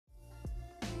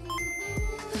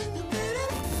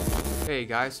Hey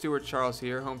guys, Stuart Charles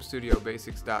here,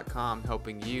 HomeStudioBasics.com,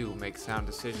 helping you make sound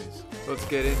decisions. So let's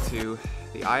get into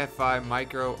the iFi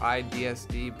Micro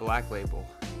iDSD Black Label.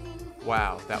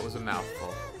 Wow, that was a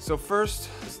mouthful. So first,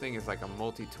 this thing is like a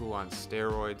multi-tool on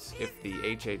steroids if the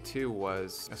HA2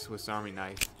 was a Swiss Army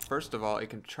knife. First of all, it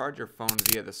can charge your phone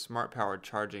via the smart powered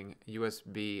charging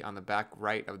USB on the back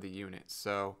right of the unit.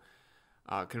 So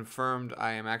confirmed,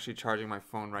 I am actually charging my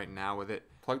phone right now with it.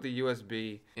 Plug the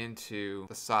USB into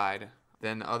the side,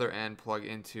 then the other end plug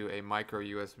into a micro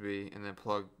USB, and then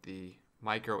plug the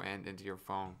micro end into your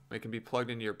phone. It can be plugged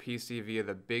into your PC via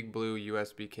the big blue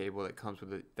USB cable that comes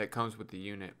with the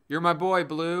unit. You're my boy,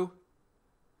 Blue.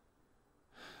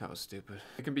 That was stupid.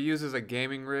 It can be used as a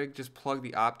gaming rig. Just plug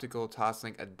the optical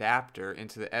Toslink adapter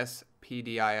into the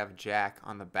SPDIF jack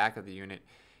on the back of the unit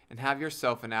and have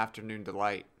yourself an afternoon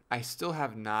delight. I still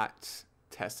have not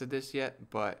tested this yet,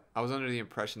 but I was under the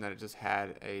impression that it just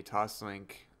had a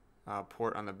Toslink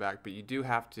port on the back, but you do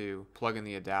have to plug in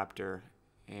the adapter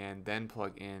and then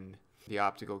plug in the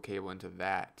optical cable into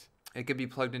that. It can be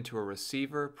plugged into a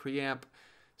receiver, preamp,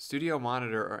 studio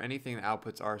monitor, or anything that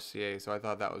outputs RCA, so I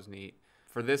thought that was neat.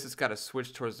 For this, it's got a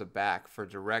switch towards the back for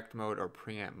direct mode or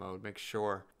preamp mode. Make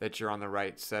sure that you're on the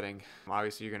right setting.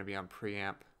 Obviously, you're going to be on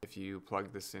preamp if you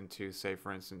plug this into, say,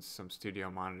 for instance, some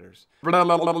studio monitors.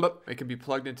 It can be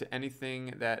plugged into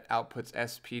anything that outputs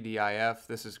SPDIF.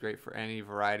 This is great for any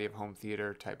variety of home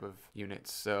theater type of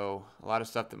units. So a lot of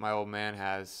stuff that my old man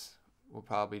has will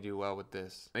probably do well with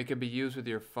this. It can be used with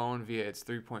your phone via its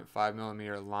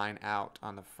 3.5mm line out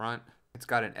on the front. It's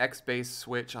got an X-Base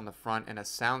switch on the front and a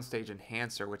soundstage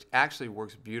enhancer, which actually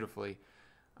works beautifully.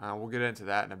 We'll get into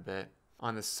that in a bit.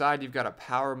 On the side, you've got a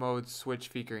power mode switch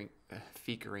featuring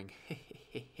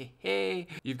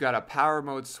You've got a power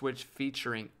mode switch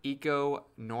featuring Eco,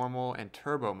 Normal, and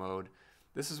Turbo mode.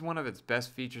 This is one of its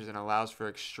best features and allows for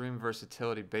extreme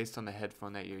versatility based on the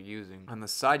headphone that you're using. On the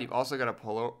side, you've also got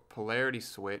a polarity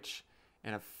switch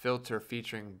and a filter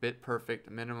featuring bit perfect,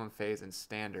 minimum phase, and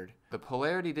standard. The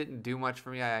polarity didn't do much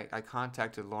for me. I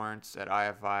contacted Lawrence at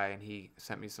iFi and he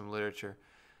sent me some literature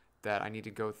that I need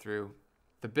to go through.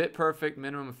 The bit perfect,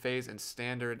 minimum phase, and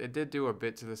standard, it did do a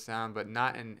bit to the sound, but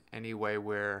not in any way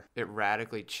where it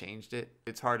radically changed it.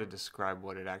 It's hard to describe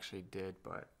what it actually did,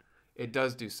 but it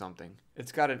does do something.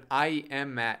 It's got an IEM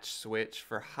match switch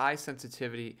for high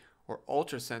sensitivity or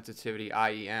ultra sensitivity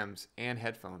IEMs and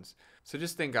headphones. So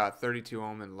just think 32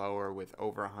 ohm and lower with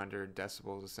over 100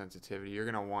 decibels of sensitivity. You're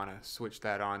going to want to switch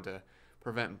that on to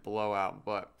prevent blowout.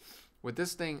 But with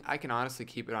this thing, I can honestly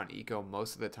keep it on Eco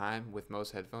most of the time with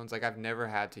most headphones. Like I've never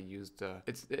had to use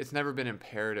it's never been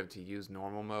imperative to use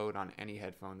normal mode on any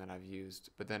headphone that I've used.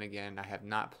 But then again, I have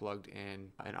not plugged in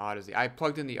an Odyssey. I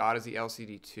plugged in the Odyssey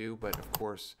LCD2, but of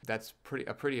course that's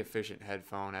a pretty efficient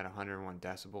headphone at 101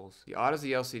 decibels. The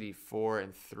Odyssey LCD 4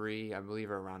 and 3, I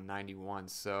believe, are around 91.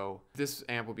 So this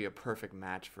amp will be a perfect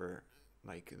match for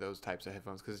like those types of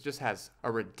headphones because it just has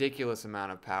a ridiculous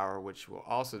amount of power, which we'll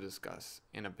also discuss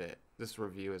in a bit. This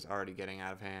review is already getting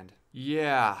out of hand.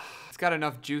 Yeah, it's got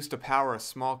enough juice to power a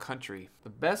small country. The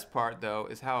best part though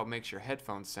is how it makes your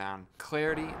headphones sound.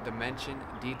 Clarity, dimension,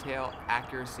 detail,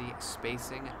 accuracy,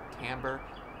 spacing, timbre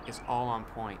is all on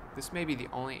point. This may be the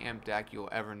only amp DAC you'll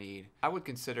ever need. I would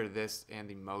consider this and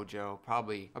the Mojo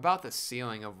probably about the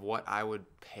ceiling of what I would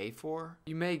pay for.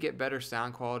 You may get better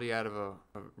sound quality out of a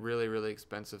really, really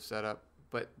expensive setup,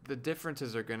 but the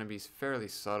differences are going to be fairly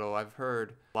subtle. I've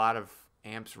heard a lot of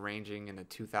amps ranging in the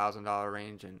 $2,000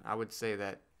 range, and I would say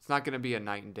that it's not going to be a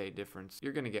night and day difference.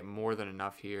 You're going to get more than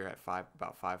enough here at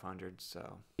about 500.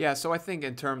 So yeah, so I think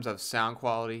in terms of sound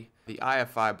quality, the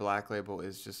iFi Black Label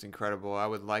is just incredible. I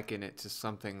would liken it to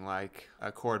something like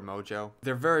a Chord Mojo.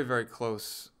 They're very, very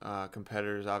close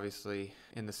competitors, obviously,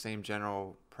 in the same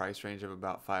general price range of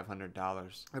about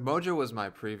 $500. The Mojo was my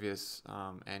previous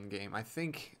end game. I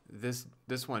think this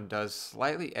one does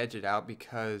slightly edge it out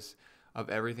because of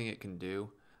everything it can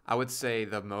do. I would say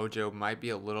the Mojo might be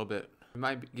it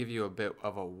might give you a bit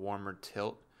of a warmer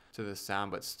tilt to the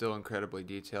sound, but still incredibly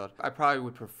detailed. I probably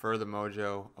would prefer the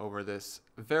Mojo over this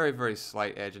very, very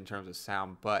slight edge in terms of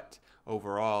sound, but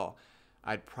overall,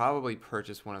 I'd probably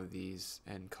purchase one of these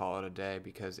and call it a day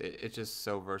because it's just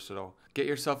so versatile. Get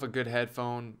yourself a good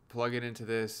headphone, plug it into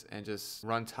this, and just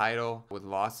run Tidal with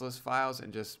lossless files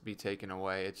and just be taken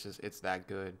away. It's that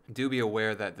good. Do be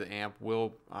aware that the amp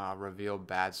will reveal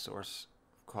bad source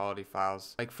quality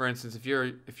files. Like for instance, if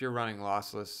you're running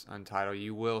lossless on Tidal,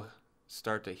 you will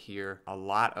start to hear a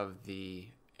lot of the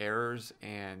errors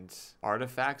and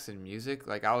artifacts in music.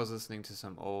 Like I was listening to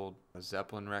some old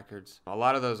Zeppelin records. A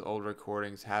lot of those old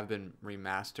recordings have been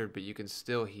remastered, but you can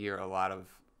still hear a lot of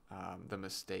the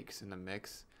mistakes in the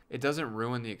mix. It doesn't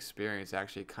ruin the experience,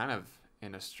 actually. Kind of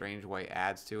in a strange way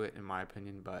adds to it, in my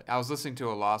opinion. But I was listening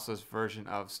to a lossless version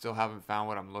of Still Haven't Found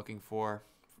What I'm Looking For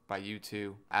by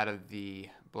U2 out of the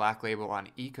Black Label on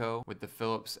Eco with the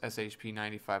Philips SHP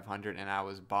 9500, and I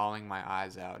was bawling my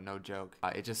eyes out, no joke.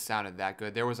 It just sounded that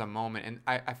good. There was a moment, and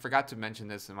I forgot to mention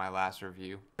this in my last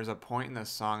review. There's a point in the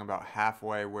song about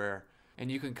halfway where,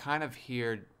 and you can kind of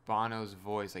hear Bono's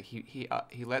voice, like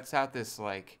he lets out this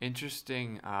like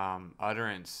interesting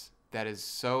utterance that is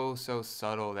so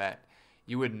subtle that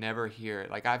you would never hear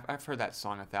it. Like I've heard that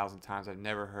song 1,000 times. I've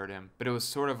never heard him, but it was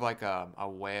sort of like a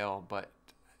wail, but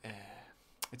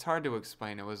it's hard to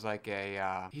explain. It was like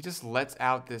he just lets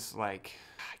out this, like,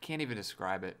 I can't even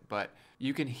describe it, but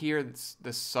you can hear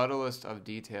the subtlest of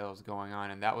details going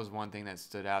on, and that was one thing that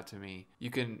stood out to me. You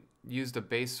can use the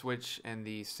bass switch and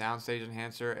the soundstage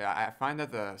enhancer. I find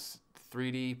that the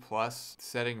 3D plus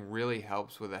setting really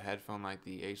helps with a headphone like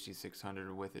the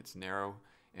HD600 with its narrow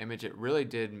image. It really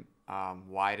did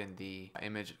widen the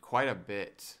image quite a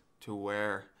bit to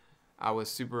where I was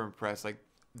super impressed. Like,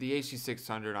 the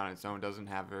HD600 on its own doesn't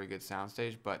have very good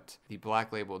soundstage, but the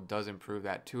Black Label does improve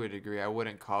that to a degree. I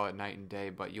wouldn't call it night and day,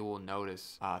 but you will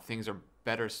notice things are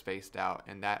better spaced out,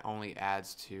 and that only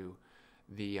adds to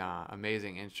the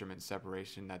amazing instrument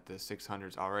separation that the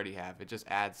 600s already have. It just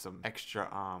adds some extra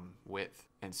width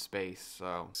and space.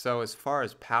 So as far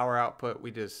as power output,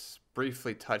 we just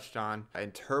briefly touched on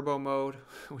in turbo mode,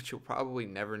 which you'll probably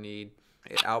never need.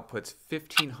 It outputs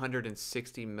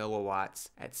 1,560 milliwatts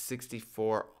at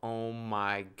 64. Oh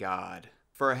my god.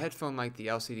 For a headphone like the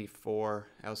LCD4,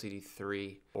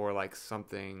 LCD3, or like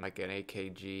something like an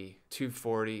AKG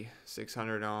 240,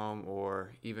 600 ohm,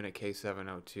 or even a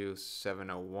K702,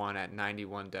 701 at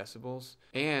 91 decibels,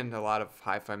 and a lot of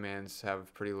hi-fi mans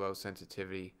have pretty low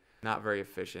sensitivity, not very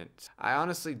efficient. I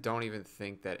honestly don't even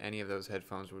think that any of those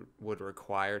headphones would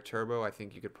require turbo. I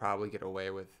think you could probably get away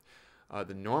with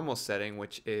the normal setting,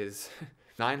 which is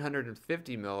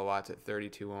 950 milliwatts at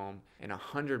 32 ohm and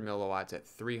 100 milliwatts at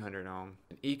 300 ohm.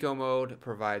 In eco mode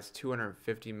provides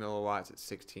 250 milliwatts at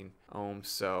 16 ohms.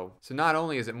 So not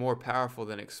only is it more powerful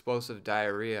than explosive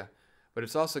diarrhea, but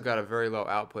it's also got a very low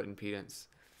output impedance.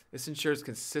 This ensures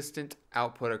consistent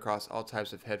output across all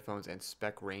types of headphones and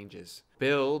spec ranges.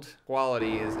 Build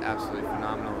quality is absolutely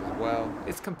phenomenal as well.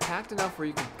 It's compact enough where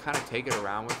you can kind of take it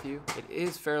around with you. It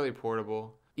is fairly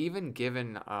portable. Even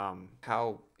given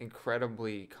how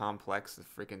incredibly complex the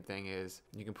freaking thing is.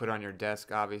 You can put it on your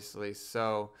desk, obviously.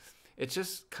 So it's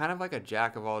just kind of like a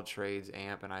jack of all trades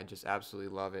amp, and I just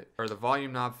absolutely love it. Or the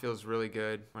volume knob feels really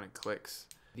good when it clicks.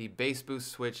 The bass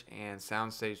boost switch and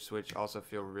soundstage switch also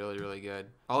feel really good.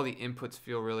 All the inputs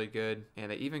feel really good, and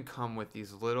they even come with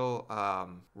these little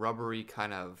rubbery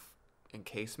kind of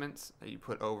encasements that you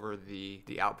put over the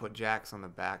output jacks on the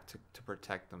back to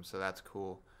protect them, so that's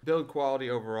cool. Build quality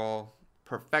overall,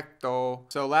 perfecto.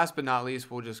 So last but not least,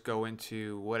 we'll just go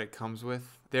into what it comes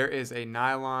with. There is a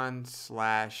nylon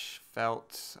 /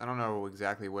 felt. I don't know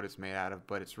exactly what it's made out of,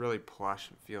 but it's really plush.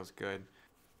 It feels good.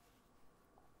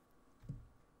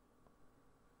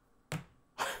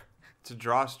 It's a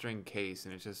drawstring case,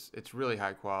 and it's really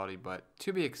high quality, but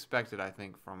to be expected, I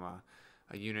think, from a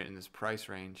unit in this price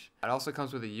range. It also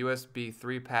comes with a USB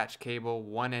 3-patch cable.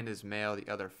 One end is male, the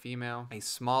other female. A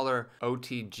smaller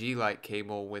OTG-like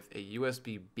cable with a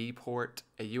USB-B port,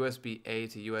 a USB-A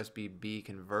to USB-B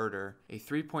converter, a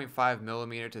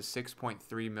 3.5mm to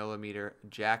 6.3mm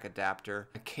jack adapter,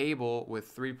 a cable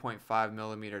with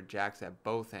 3.5mm jacks at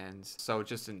both ends, so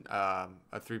just a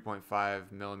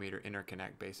 3.5mm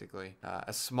interconnect basically.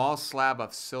 A small slab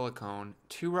of silicone,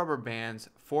 2 rubber bands,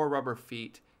 4 rubber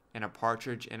feet, and a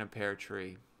partridge in a pear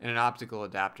tree, and an optical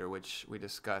adapter, which we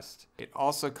discussed. It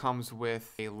also comes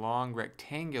with a long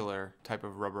rectangular type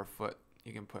of rubber foot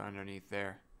you can put underneath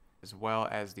there, as well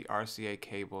as the RCA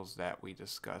cables that we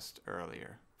discussed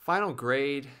earlier. Final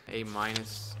grade, A-.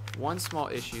 One small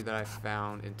issue that I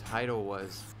found in title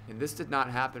was, and this did not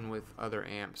happen with other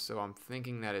amps, so I'm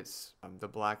thinking that it's the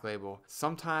Black Label.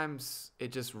 Sometimes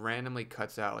it just randomly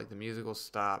cuts out, like the music will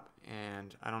stop,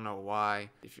 and I don't know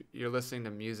why. If you're listening to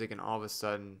music and all of a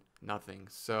sudden nothing.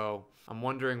 So I'm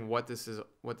wondering what this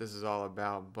is all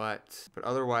about, but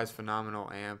otherwise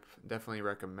phenomenal amp, definitely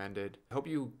recommended. I hope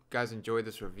you guys enjoyed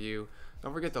this review.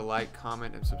 Don't forget to like,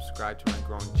 comment, and subscribe to my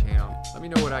growing channel. Let me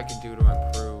know what I can do to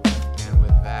improve. And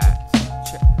with that,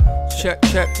 check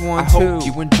 1, 2. I hope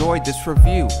you enjoyed this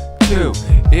review too.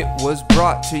 It was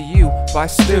brought to you by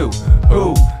Stu.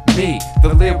 Who? Me,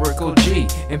 the lyrical G,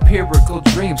 empirical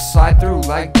dreams slide through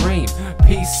like dream.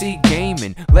 PC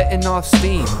gaming, letting off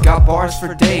steam, got bars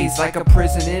for days like a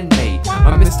prison inmate.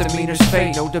 A misdemeanor's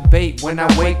fate, no debate. When I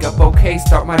wake up, okay,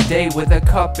 start my day with a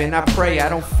cup and I pray. I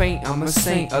don't faint, I'm a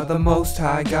saint of the Most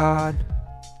High God.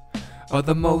 Of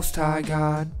the Most High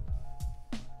God.